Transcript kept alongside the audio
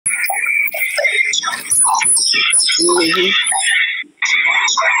Mm-hmm.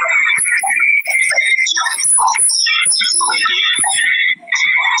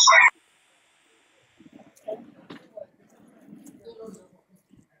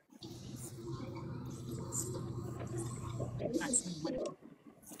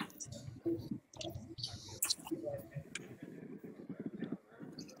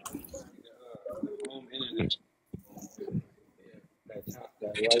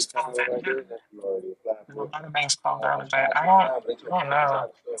 Just called that. The other banks called early, but I don't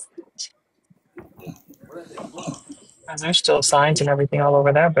know. 'Cause there's still signs and everything all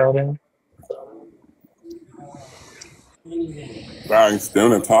over that building. Guys,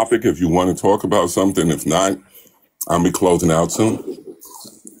 still on the topic if you want to talk about something. If not, I'll be closing out soon.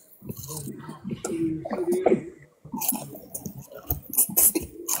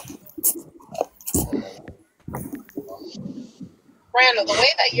 Randall, the way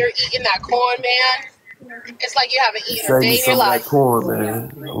that you're eating that corn, man, it's like you haven't eaten a Save me day in your some of that life. corn,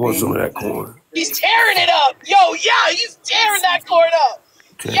 man. I want some of that corn. He's tearing it up. Yo, yeah, he's tearing that corn up.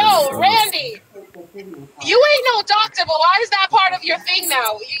 Tearing Yo, it up. Randy, you ain't no doctor, but why is that part of your thing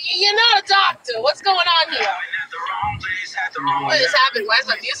now? You're not a doctor. What's going on here? What is happening? Why is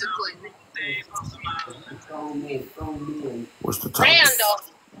my music playing? What's the topic? Randall.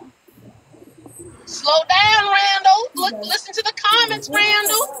 Slow down, Randall. Look, listen to the comments,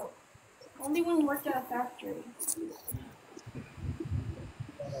 Randall. Only when we worked at a factory.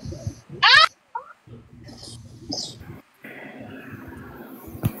 Ah!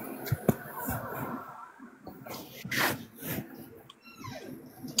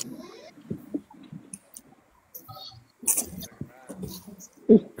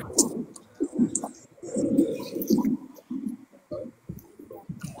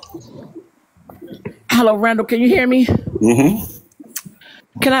 Hello, Randall. Can you hear me? Mm-hmm.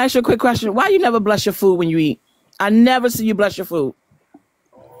 Can I ask you a quick question? Why you never bless your food when you eat? I never see you bless your food.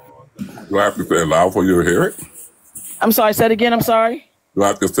 Do I have to say it loud for you to hear it? I'm sorry. Say it again. I'm sorry. Do I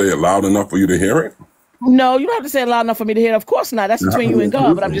have to say it loud enough for you to hear it? No, you don't have to say it loud enough for me to hear it. Of course not. That's between you and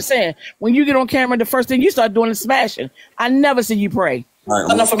God. But I'm just saying, when you get on camera, the first thing you start doing is smashing. I never see you pray.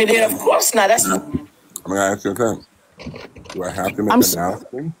 Right, Enough for me to hear it. Of course not. That's I'm going to ask you again. Do I have to make an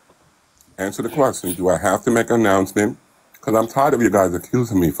announcement? Answer the question. Do I have to make an announcement? Because I'm tired of you guys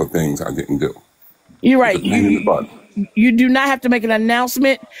accusing me for things I didn't do. You're right. You do not have to make an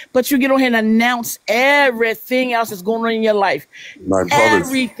announcement, but you get on here and announce everything else that's going on in your life.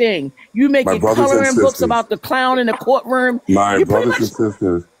 Everything. You make it coloring books about the clown in the courtroom. My brothers and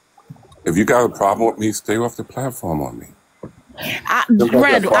sisters, if you got a problem with me, stay off the platform on me.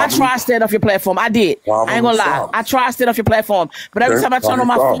 Randall, I tried to stay off your platform. I did. I ain't gonna lie. I tried to stay off your platform. But every time I turn on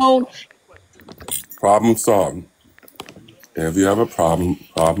my phone. Problem solved. If you have a problem,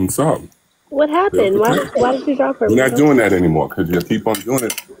 problem solved. What happened? Why did you drop her? We're not doing that anymore because you keep on doing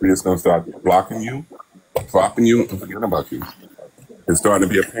it. We're just going to start blocking you, dropping you, and forgetting about you. It's starting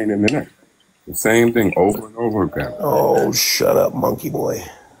to be a pain in the neck. The same thing over and over again. Oh, shut up, monkey boy.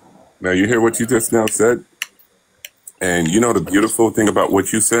 Now, you hear what you just now said? And you know the beautiful thing about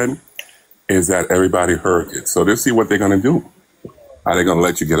what you said is that everybody heard it. So let's see what they're going to do. Are they going to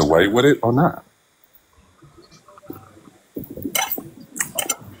let you get away with it or not?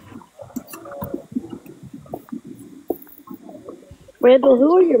 Randall,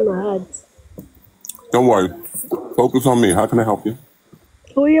 who are your mods? Don't worry. Focus on me. How can I help you?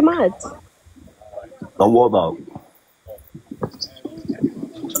 Who are your mods? Don't worry about it.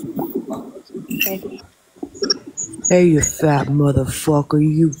 Okay. Hey, you fat motherfucker.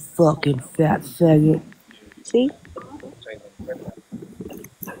 You fucking fat faggot. See?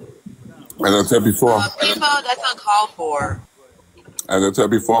 As I said before. People, that's uncalled for. As I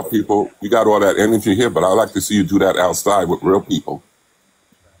said before, people, you got all that energy here, but I like to see you do that outside with real people.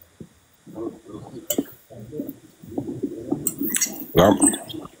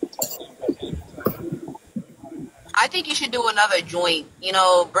 I think you should do another joint. You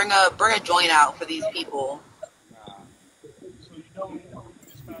know, bring a joint out for these people.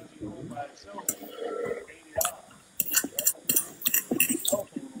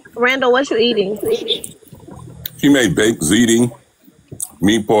 Randall, what you eating? She made baked ziti,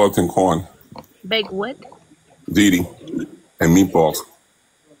 meatballs, and corn. Baked what? Ziti and meatballs.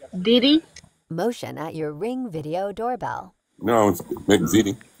 Diddy? Motion at your Ring Video doorbell. No, it's baked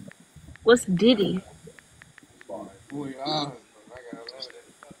ziti. What's Diddy?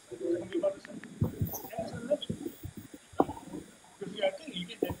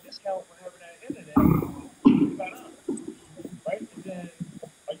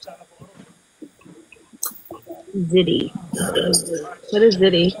 Zitty. What is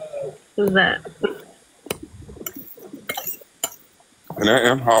Zitty? Who's that? Can I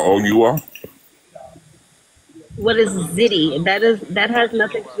ask how old you are? What is Zitty? That has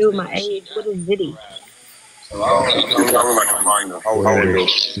nothing to do with my age. What is Zitty? You sound like a minor. How old are you?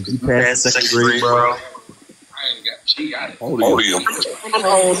 Did you pass second grade, bro? How old are you? I'm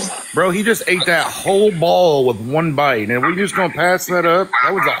old. Bro, he just ate that whole ball with one bite, and we just gonna pass that up?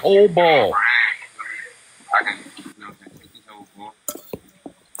 That was a whole ball.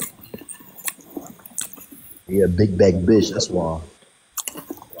 Yeah, big back bitch. That's why.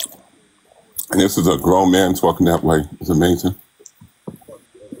 And this is a grown man talking that way. It's amazing.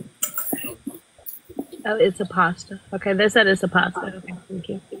 Oh, it's a pasta. Okay, they said it's a pasta. Okay, thank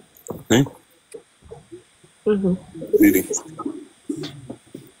you. See? Eating.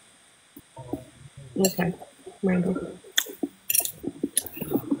 Okay, Randall.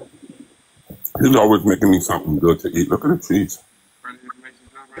 He's always making me something good to eat. Look at the cheese.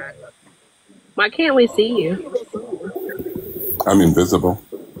 Why can't we see you? I'm invisible.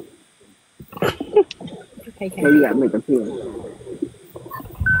 Okay, so you gotta make a feel.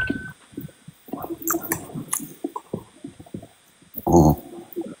 Oh.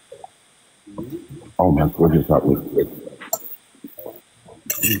 Oh my goodness, that was good.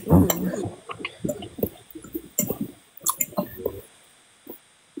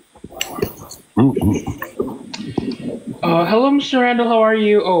 Hello, Mr. Randall. How are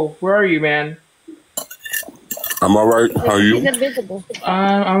you? Oh, where are you, man? I'm all right. How are you? He's invisible.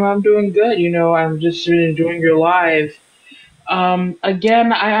 I'm doing good. You know, I'm just enjoying your live.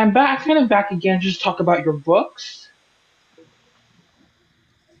 Again, I'm back, kind of back again, just to talk about your books.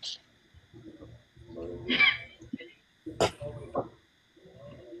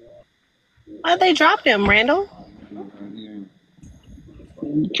 Why they dropped him, Randall?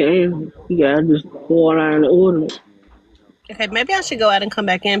 Okay, you gotta just go out and order it. Okay, maybe I should go out and come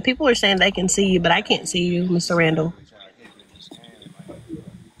back in. People are saying they can see you, but I can't see you, Mr. Randall.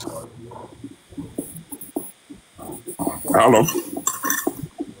 Hello.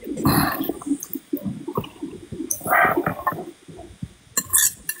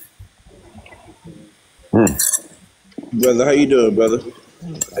 Brother, how you doing, brother?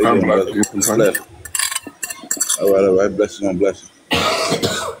 How you doing, brother? All right. Blessing on blessing.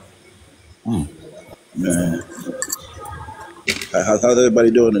 Man. How's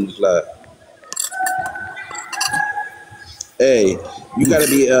everybody doing in this live? Hey, you gotta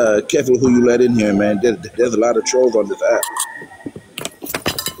be careful who you let in here, man. There's a lot of trolls on this app.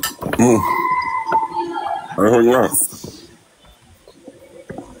 I heard that.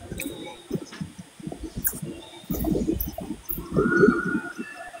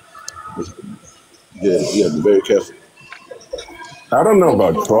 Yeah, you gotta be very careful. I don't know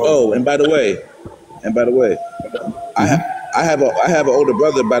about trolls. Oh, and by the way, I have an older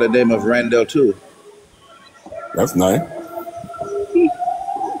brother by the name of Randall too. That's nice.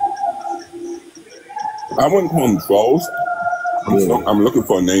 I wouldn't call them trolls. I'm looking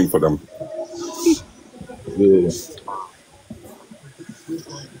for a name for them. Yeah.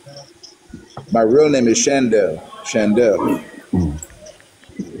 My real name is Shandell. Shandell.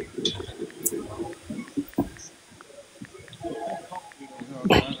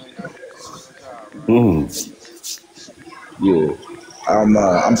 Yeah.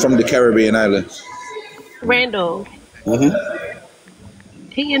 I'm from the Caribbean islands. Randall.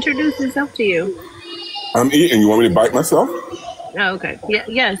 He introduced himself to you. I'm eating. You want me to bite myself? Oh, okay. Yeah,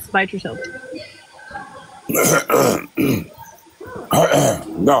 yes, bite yourself.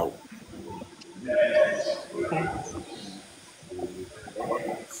 No. Okay.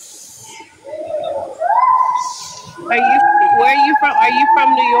 Where are you from? Are you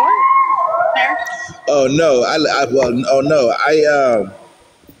from New York, sir? Oh no,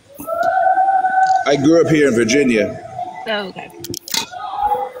 I grew up here in Virginia. Oh, okay.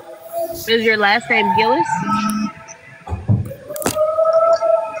 Is your last name Gillis?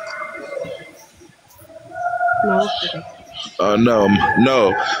 No. Okay.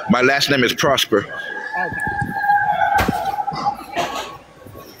 No. My last name is Prosper. Okay.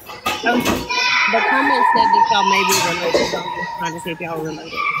 The comments said that y'all may be related, so I'm just trying to see if y'all are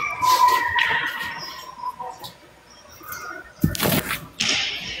related.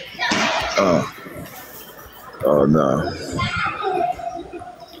 Oh no.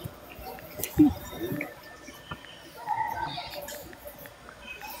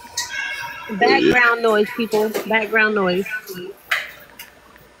 Background noise, people. Background noise.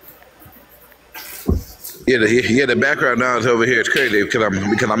 Yeah, the background noise over here is crazy because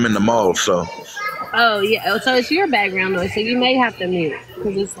I'm in the mall. So. Oh yeah. So it's your background noise. So you may have to mute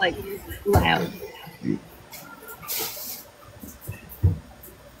because it's like loud.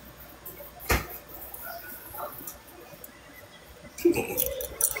 No,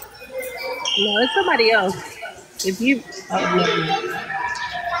 it's somebody else. If you, oh, never mind.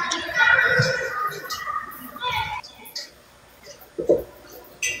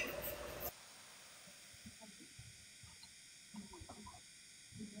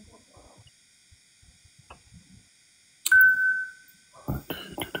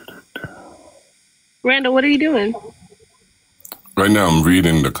 Randall, what are you doing? Right now, I'm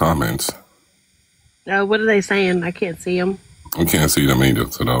reading the comments. What are they saying? I can't see them. I can't see them either,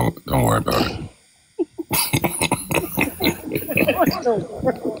 so don't worry about it.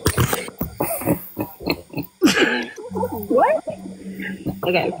 What?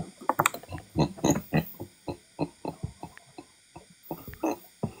 Okay.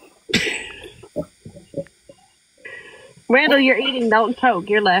 Randall, you're eating. Don't choke.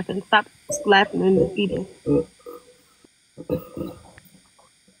 You're laughing. Stop laughing and eating.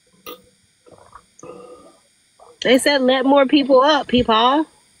 They said let more people up, people.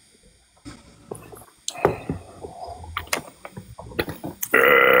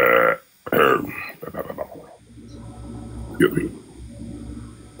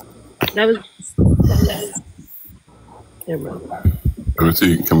 That was. Let me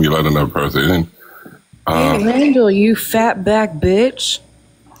see. Can we let another person in? Hey, Randall, you fat back bitch.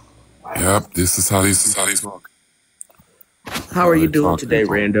 Yep, this is how these talk. How are you doing today,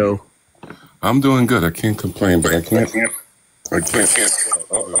 Rando? I'm doing good. I can't complain, but I can't. Mr.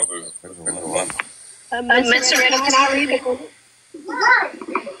 Randall, can I read it?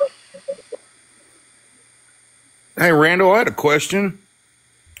 Hey, Randall, I had a question.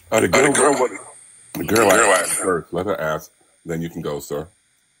 The girl asked first. Let her ask. Then you can go, sir.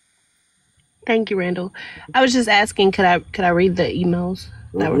 Thank you, Randall. I was just asking, could I read the emails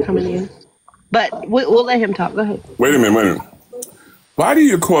that were coming in? But we'll let him talk. Go ahead. Wait a minute. Why do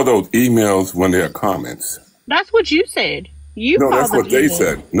you call those emails when they're comments? That's what you said. No, that's what they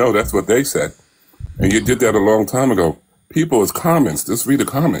said. No, that's what they said. And you did that a long time ago. People, it's comments. Just read the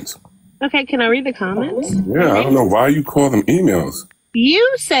comments. Okay, can I read the comments? Yeah, I don't know why you call them emails.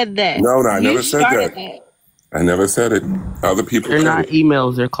 You said that. No, I never said that. I never said it. Other people. They're not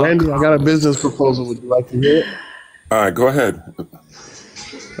emails. They're called. Randy, I got a business proposal. Would you like to hear it? All right, go ahead.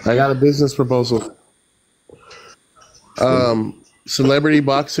 I got a business proposal. Celebrity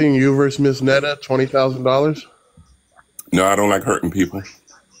boxing, you versus Miss Netta, $20,000. No, I don't like hurting people.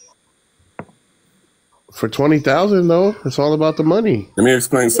 For $20,000, though, it's all about the money. Let me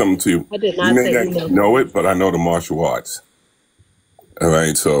explain something to you. I did not you may say not know it, but I know the martial arts. All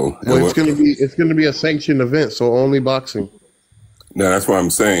right, so well, it's going to be a sanctioned event, so only boxing. Now that's what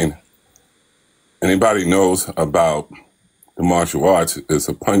I'm saying. Anybody knows about the martial arts? It's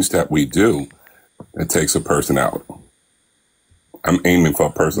a punch that we do that takes a person out. I'm aiming for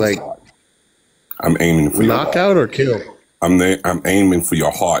a person's heart. I'm aiming for knockout or kill. I'm aiming for your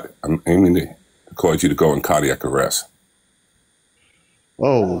heart. I'm aiming to cause you to go in cardiac arrest.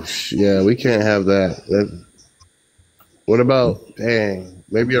 Oh yeah, we can't have that. What about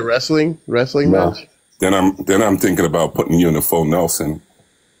maybe a wrestling match? Then I'm thinking about putting you in a full Nelson.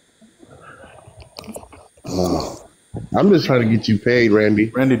 I'm just trying to get you paid, Randy.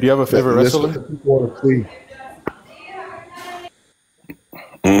 Randy, do you have a favorite wrestler?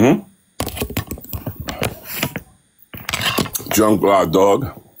 Mm-hmm. Junkyard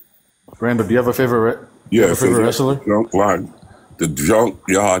Dog. Randall, do you have a favorite? Yes, wrestler? The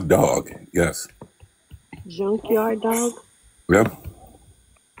Junkyard Dog. Yes. Junkyard Dog. Yep.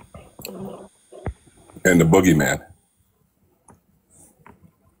 And the Boogeyman.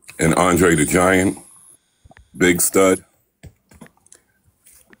 And Andre the Giant. Big Stud.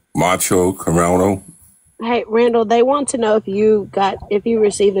 Macho Carano. Hey, Randall, they want to know if you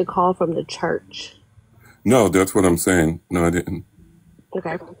received a call from the church. No, that's what I'm saying. No, I didn't.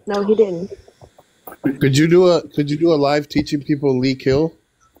 Okay. No, he didn't. Could you do a live teaching people Lee Kill?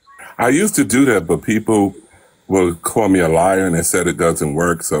 I used to do that, but people will call me a liar and they said it doesn't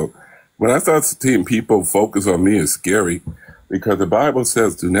work. So when I start seeing people focus on me, it's scary because the Bible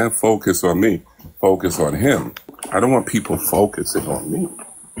says, do not focus on me, focus on him. I don't want people focusing on me.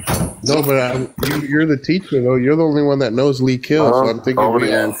 No, but you're the teacher, though. You're the only one that knows Lee Kill. So I'm thinking. I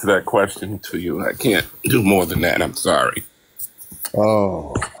already answered that question to you. I can't do more than that. I'm sorry.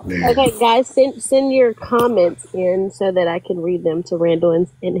 Oh, man. Okay, guys, send your comments in so that I can read them to Randall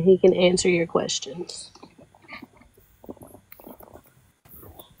and he can answer your questions.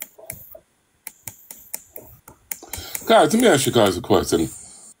 Guys, let me ask you guys a question.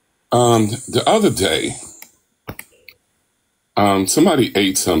 The other day, somebody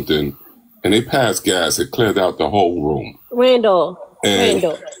ate something and they passed gas. It cleared out the whole room. Randall.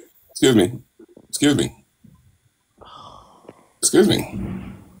 Excuse me. Excuse me.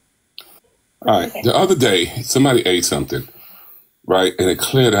 All right. The other day, somebody ate something, right? And it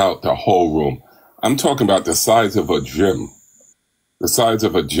cleared out the whole room. I'm talking about the size of a gym. The size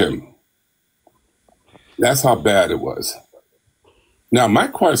of a gym. That's how bad it was. Now, my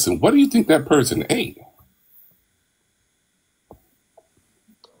question, what do you think that person ate?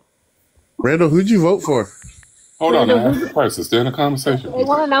 Randall, who'd you vote for? Hold on, I asked the person. Stay in the conversation. They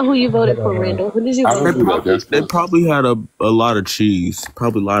want to know who you voted for, Randall. Who did you vote for? They probably had a lot of cheese.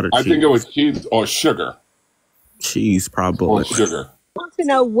 Probably a lot of cheese. I think it was cheese or sugar. Cheese, probably. Or sugar. I want to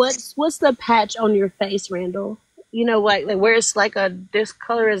know what's the patch on your face, Randall? You know, like where it's like a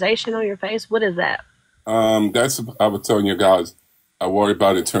discolorization on your face. What is that? That's, I was telling you guys, I worry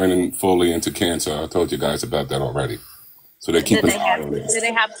about it turning fully into cancer. I told you guys about that already. So they keep an eye on it.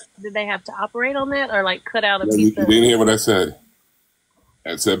 Did they have to operate on that or like cut out a You piece of? didn't hear what I said.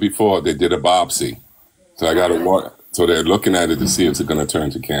 I said before, they did a biopsy. So I got to work. So they're looking at it to see if it's going to turn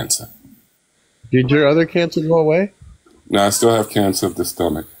to cancer. Did your other cancer go away? No, I still have cancer of the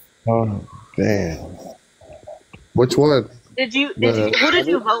stomach. Oh, damn. Which one? Who did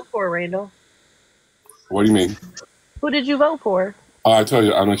you vote for, Randall? What do you mean? Who did you vote for? Oh, I told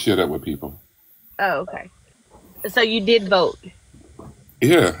you, I don't share that with people. Oh, okay. So you did vote.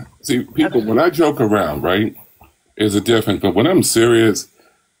 Yeah. See, people, when I joke around, right, is a difference. But when I'm serious,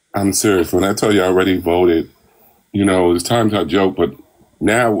 I'm serious. When I tell you I already voted, you know, there's times I joke, but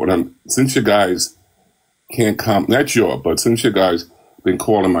now since you guys can't come, not your, but since you guys been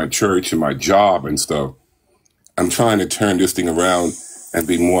calling my church and my job and stuff, I'm trying to turn this thing around and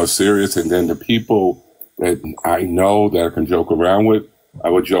be more serious. And then the people that I know that I can joke around with, I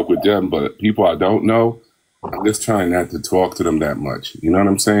would joke with them. But people I don't know, I'm just trying not to talk to them that much. You know what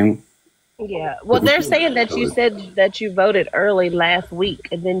I'm saying? Yeah. Well, they're saying that you said that you voted early last week,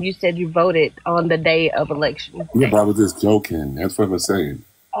 and then you said you voted on the day of election. Yeah, but I was just joking. That's what I was saying.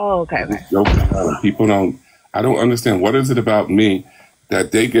 Oh, okay. Just joking around. People I don't understand. What is it about me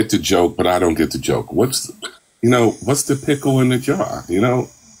that they get to joke, but I don't get to joke? What's the pickle in the jar? You know,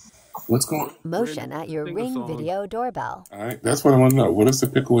 what's going on? Motion at your Ring Video doorbell. All right, that's what I want to know. What is the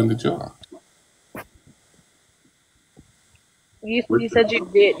pickle in the jar? You said you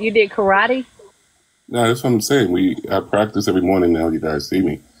did karate? No, that's what I'm saying. I practice every morning now. You guys see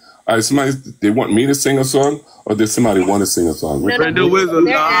me. All right, they want me to sing a song, or did somebody want to sing a song? Randall is a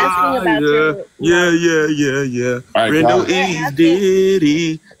liar. Yeah. All right, Randall is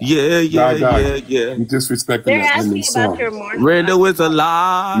Diddy. Yeah. You disrespecting that woman's song. Randall is a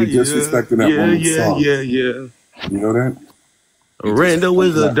liar. You disrespecting that woman's song. Yeah. You know that? Randall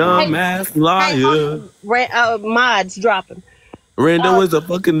is a dumbass liar. Mods dropping. Randall is a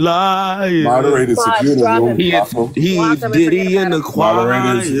fucking liar. Moderators, if you're in the room, drop him. He's Diddy in the choir.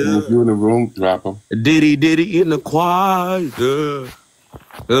 Moderators, if you're in the room, drop him. Diddy in the choir.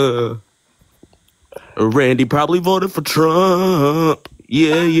 Randy probably voted for Trump.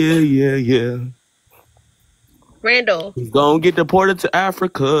 Yeah. Randall. He's gonna get deported to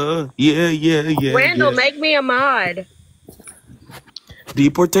Africa. Yeah. Randall, make me a mod.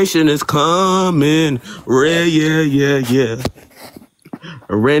 Deportation is coming. Yeah.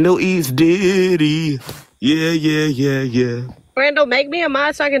 Randall eats Diddy. Yeah. Randall, make me a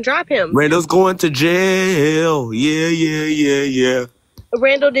mod so I can drop him. Randall's going to jail. Yeah.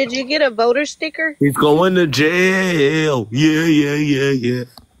 Randall, did you get a voter sticker? He's going to jail. Yeah.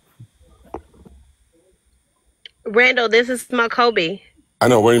 Randall, this is my Kobe. I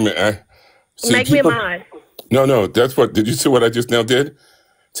know. Wait a minute. Make me a mod. No. That's what. Did you see what I just now did?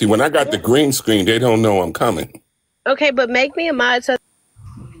 See, when I got the green screen, they don't know I'm coming. Okay, but make me a mod so.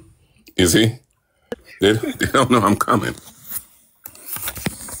 You see? They don't know I'm coming.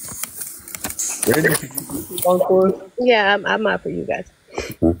 Yeah, I'm out for you guys.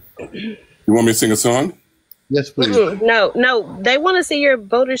 You want me to sing a song? Yes, please. No. They want to see your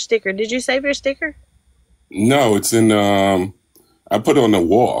voter sticker. Did you save your sticker? No, it's in. I put it on the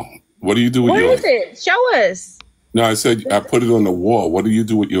wall. What do you do with yours? Where is it? Show us. No, I said I put it on the wall. What do you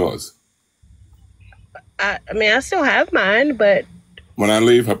do with yours? I mean, I still have mine, but when I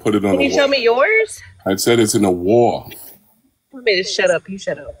leave, I put it on the wall. Can you show me yours? I said it's in the wall. Let me just shut up. You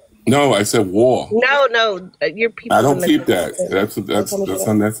shut up. No, I said wall. No. Your people. I don't keep that. That's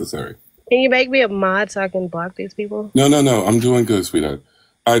unnecessary. Can you make me a mod so I can block these people? No. I'm doing good, sweetheart.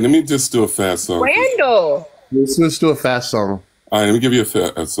 All right, let me just do a fast song. Randall. Let's do a fast song. All right, let me give you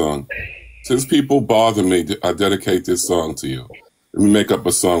a song. Since people bother me, I dedicate this song to you. Let me make up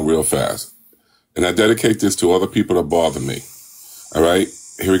a song real fast. And I dedicate this to other people that bother me. All right?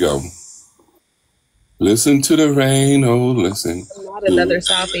 Here we go. Listen to the rain, oh, listen. Not another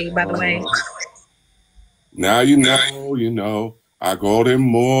Sophie, by the way. Now you know. I go them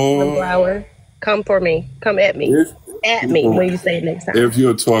more. Flower, come for me. Come at me. At me when you say it next time. If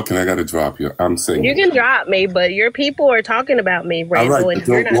you're talking, I got to drop you. I'm saying. You can drop me, but your people are talking about me, Randall, all right, and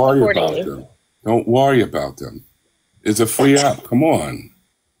you're not supporting me. Them. Don't worry about them. It's a free app. Come on.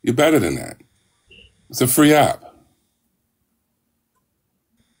 You're better than that. It's a free app.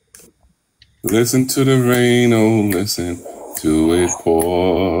 Listen to the rain, oh, listen to it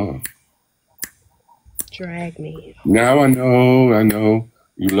pour. Drag me. Now I know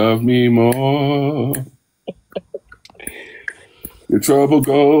you love me more. Your trouble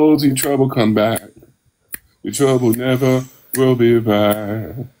goes, your trouble come back. Your trouble never will be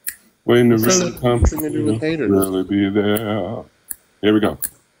back. When the rain comes, you'll really be there. Here we go.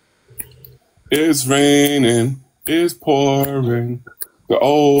 It's raining, it's pouring. The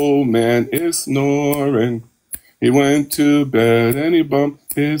old man is snoring. He went to bed and he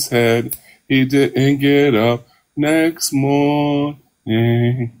bumped his head. He didn't get up next morning.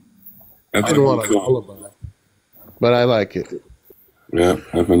 I don't want to know about it, but I like it. Yeah,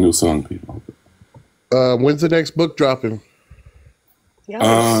 that's a new song, people. When's the next book dropping?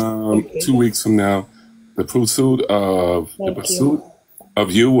 2 weeks from now. The Pursuit of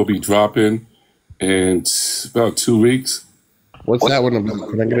You will be dropping in about 2 weeks. What's that one about?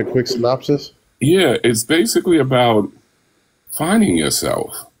 Can I get a quick synopsis? Yeah, it's basically about finding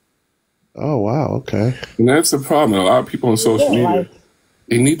yourself. Oh, wow. Okay. And that's the problem. A lot of people on social media,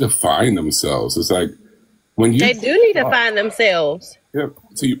 they need to find themselves. It's like when you... They do need to find themselves. Yeah.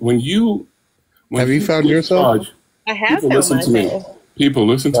 See, when you... Have you found yourself? I have found myself. People,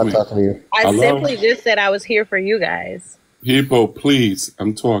 listen to me. I simply just said I was here for you guys. People, please,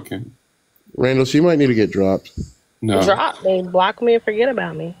 I'm talking. Randall, she might need to get dropped. No. Drop me, block me, and forget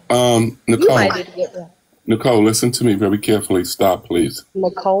about me. You might need to get dropped. Nicole, listen to me very carefully. Stop, please.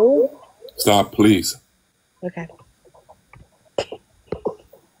 Nicole? Stop, please. Okay. All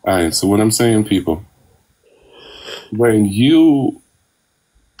right, so what I'm saying, people, when you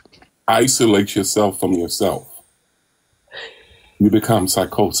isolate yourself from yourself, you become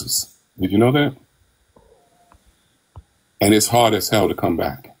psychosis. Did you know that? And it's hard as hell to come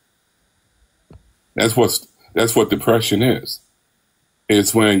back. That's what depression is.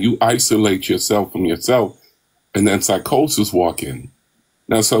 It's when you isolate yourself from yourself and then psychosis walk in.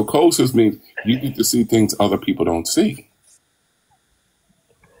 Now, psychosis means you get to see things other people don't see.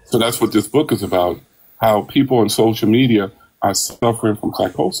 So that's what this book is about, how people on social media are suffering from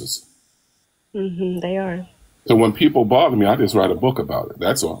psychosis. They are. So when people bother me, I just write a book about it.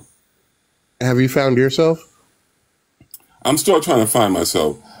 That's all. Have you found yourself? I'm still trying to find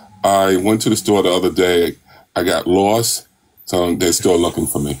myself. I went to the store the other day. I got lost, so they're still looking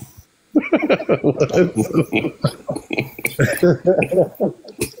for me.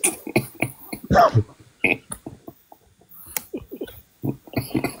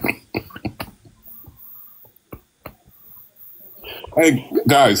 Hey,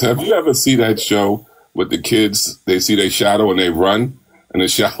 guys, have you ever seen that show with the kids? They see their shadow and they run, and the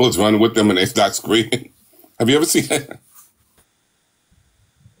shadows run with them and they start screaming. Have you ever seen that?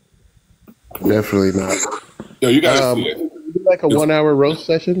 Definitely not. Yo, you gotta see it. Like a 1 hour roast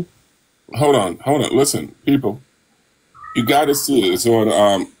session? Hold on. Listen, people. You gotta see it.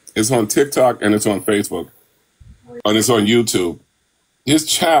 It's on TikTok and it's on Facebook. And it's on YouTube. His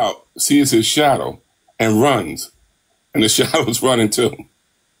child sees his shadow and runs. And the shadow's running too.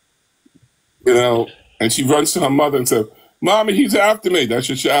 You know, and she runs to her mother and says, "Mommy, he's after me." That's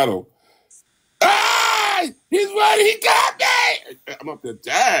your shadow. Ah! He's running, he got me! I'm up there,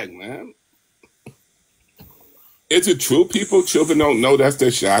 dang, man. Is it true, people? Children don't know that's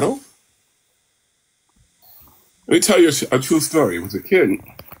their shadow? Let me tell you a true story. It was a kid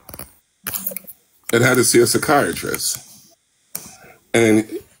that had to see a psychiatrist. And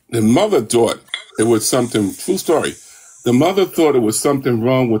the mother thought it was something, true story. The mother thought it was something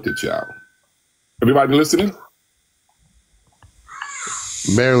wrong with the child. Everybody listening?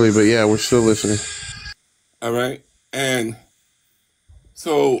 Barely, but yeah, we're still listening. All right. And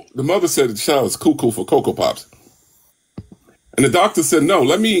so the mother said the child is cuckoo for Cocoa Pops. And the doctor said, "No,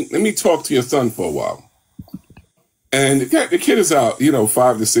 let me talk to your son for a while." And the kid is out,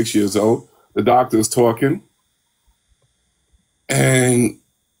 5 to 6 years old. The doctor is talking. And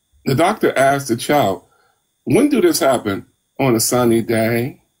the doctor asked the child, "When do this happen?" "On a sunny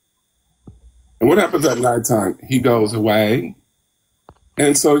day." "And what happens at nighttime?" "He goes away."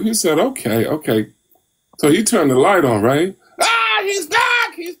 And so he said, okay. So he turned the light on, right? "Ah, he's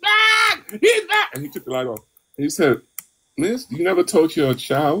back! He's back! He's back!" And he took the light off. And he said, "Miss, you never told your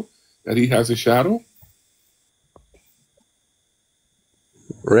child that he has a shadow?"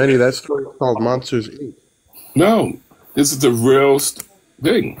 Randy, that story is called Monsters Inc. No, this is the real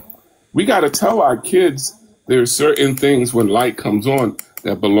thing. We got to tell our kids there are certain things when light comes on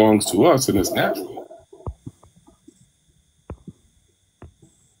that belongs to us and it's natural.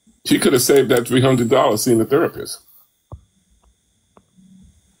 She could have saved that $300 seeing a therapist.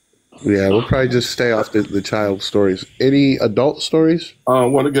 Yeah, we'll probably just stay off the child stories. Any adult stories? I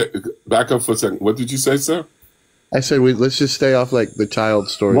want to get back up for a second. What did you say, sir? I said let's just stay off like the child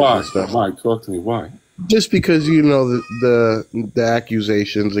stories and stuff. Why? Talk to me. Why? Just because the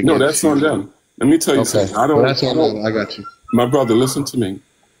accusations against No, that's on them. Let me tell you something. That's on them. I got you. My brother, listen to me.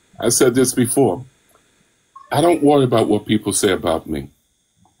 I said this before. I don't worry about what people say about me.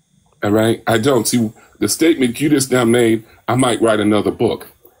 All right? I don't. See, the statement you just now made, I might write another book.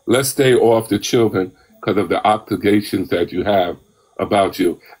 Let's stay off the children because of the obligations that you have about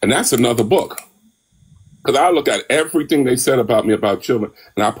you. And that's another book. Because I look at everything they said about me about children,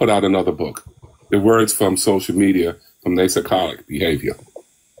 and I put out another book. The words from social media, from their psychotic behavior.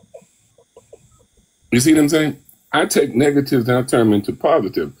 You see what I'm saying? I take negatives and I turn them into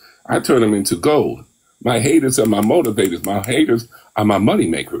positive. I turn them into gold. My haters are my motivators. My haters are my money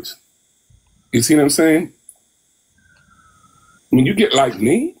makers. You see what I'm saying? When you get like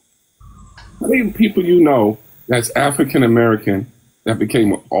me, how many people you know that's African American that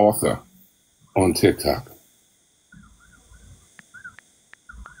became an author on TikTok?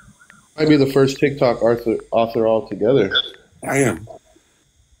 Might be the first TikTok author altogether. I am.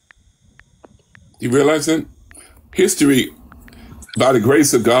 You realize that? History, by the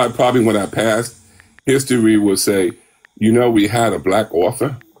grace of God, probably when I passed, history will say, you know, we had a black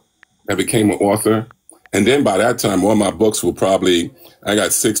author that became an author. And then by that time, all my books will probably, I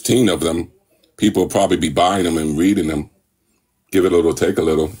got 16 of them. People will probably be buying them and reading them. Give it a little, take a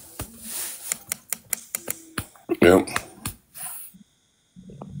little. Yep.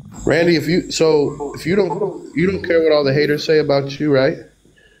 Randy, if you don't care what all the haters say about you, right?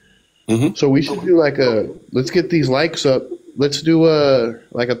 Mm-hmm. So we should do let's get these likes up. Let's do a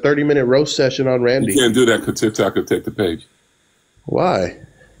 30-minute roast session on Randy. You can't do that because TikTok will take the page. Why?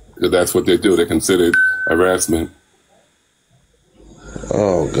 Because that's what they do. They consider it harassment.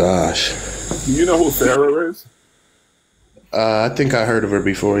 Oh gosh. You know who Farrah is? I think I heard of her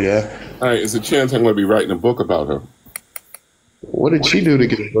before. Yeah. All right. There's a chance I'm going to be writing a book about her. What did she do to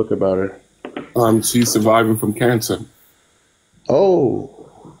get a book about her? She's surviving from cancer. Oh,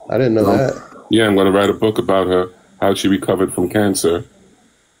 I didn't know that. Yeah, I'm going to write a book about her, how she recovered from cancer.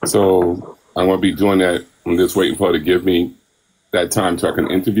 So I'm going to be doing that. I'm just waiting for her to give me that time so I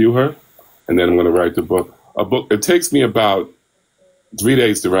can interview her. And then I'm going to write the book. It takes me about 3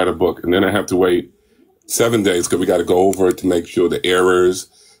 days to write a book. And then I have to wait 7 days because we got to go over it to make sure the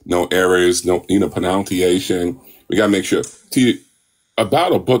no pronunciation. We got to make sure. See,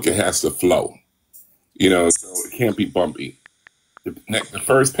 about a book, it has to flow. So it can't be bumpy. The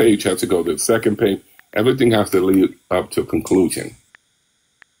first page has to go to the second page. Everything has to lead up to conclusion.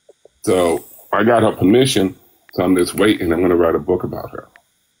 So I got her permission, so I'm just waiting. I'm going to write a book about her.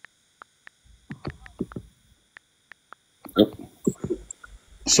 Yep.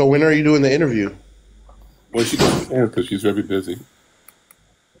 So when are you doing the interview? Well, she doesn't because she's very busy.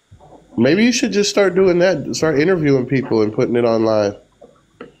 Maybe you should just start doing that. Start interviewing people and putting it online.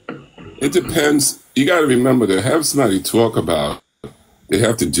 It depends. You got to remember to have somebody talk about, they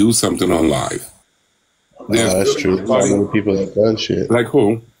have to do something on live. That's true. There's not many people that done shit. Like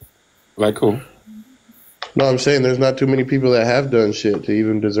who? Like who? No, I'm saying there's not too many people that have done shit to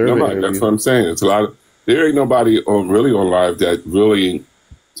even deserve it. Nobody. That's what I'm saying. It's a lot of. There ain't nobody really on live that really.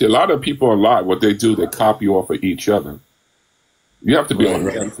 See, a lot of people on live, what they do, they copy off of each other. You have to be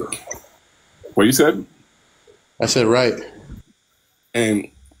authentic. What you said? I said right. And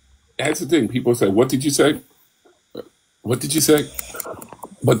that's the thing. People say, "What did you say? What did you say?"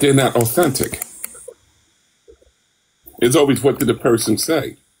 But they're not authentic. It's always what did the person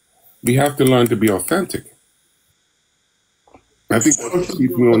say. We have to learn to be authentic. I think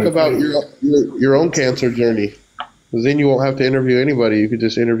talk about your own cancer journey, because then you won't have to interview anybody. You could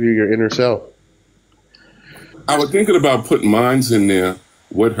just interview your inner self. I was thinking about putting mine in there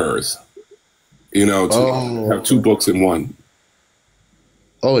with hers. To have two books in one.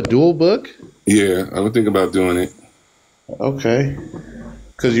 Oh, a dual book? Yeah, I was thinking about doing it. Okay.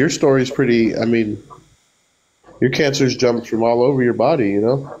 Because your story's pretty, your cancer's jumped from all over your body,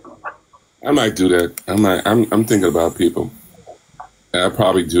 I might do that. I'm thinking about people. And I'll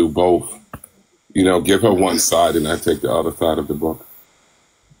probably do both. Give her one side and I take the other side of the book.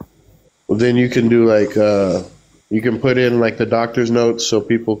 Well, then you can do you can put in the doctor's notes so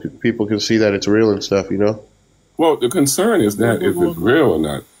people can see that it's real and stuff, Well, the concern is not if it's real or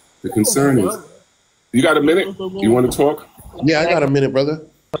not. The concern is You got a minute? You want to talk? Yeah, I got a minute, brother.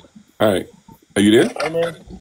 All right. Are you there?